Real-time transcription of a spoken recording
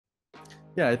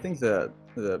Yeah, I think the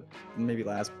maybe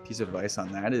last piece of advice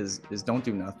on that is don't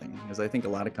do nothing. Because I think a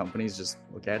lot of companies just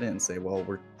look at it and say, well,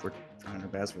 we're trying our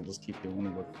best, we'll just keep doing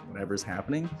whatever's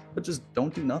happening, but just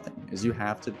don't do nothing. Is you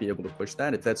have to be able to push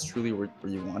that. If that's truly where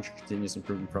you want your continuous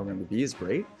improvement program to be, is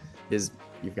great. Is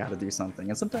you've got to do something.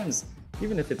 And sometimes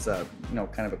even if it's a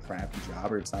kind of a crappy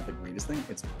job or it's not the greatest thing,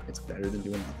 it's better than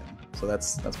doing nothing. So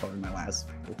that's probably my last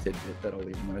little tidbit that I'll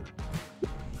leave them with.